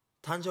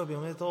誕生日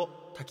おめでと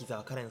う、滝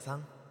沢カレンさ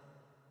ん。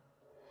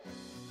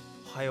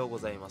おはようご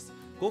ざいます。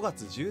5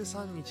月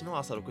13日の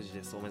朝6時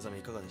です。お目覚め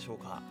いかがでしょう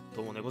か。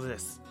どうも猫背で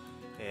す。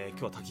今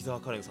日は滝沢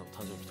カレンさんの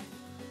誕生日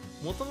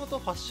と。もともと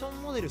ファッショ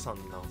ンモデルさ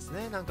んなんです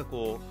ね。なんか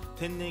こう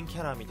天然キ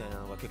ャラみたいな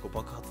のが結構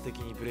爆発的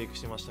にブレイク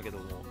してましたけど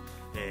も、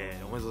おめで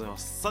とうございま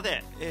す。さ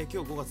て、今日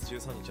5月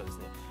13日はです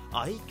ね、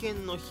愛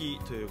犬の日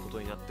ということ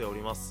になってお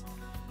ります。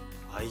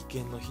愛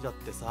犬の日だっ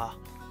てさ、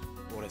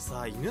俺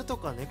さ、犬と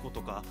か猫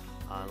とか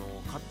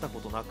飼ったこ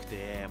となく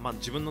て、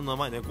自分の名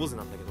前猫背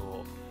なんだけ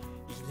ど、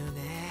犬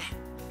ね、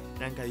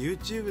なんか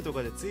YouTube と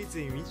かでついつ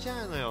い見ち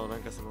ゃうのよ。な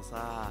んかその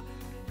さ、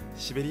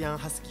シベリアン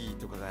ハスキー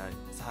とかが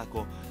さ、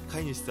こう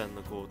飼い主さん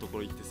のこうとこ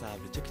ろ行ってさ、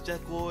めちゃくちゃ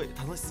こう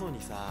楽しそう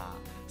にさ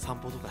散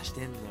歩とかし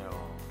てんのよ。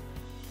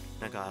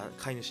なんか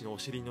飼い主のお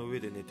尻の上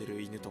で寝て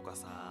る犬とか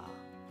さ、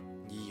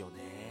いいよ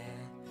ね。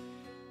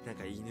なん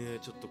か犬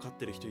ちょっと飼っ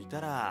てる人いた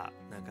ら、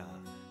なんか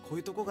こうい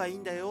うとこがいい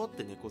んだよっ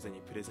て猫背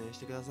にプレゼンし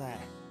てください。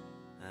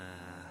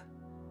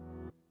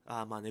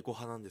猫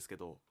派なんですけ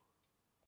ど、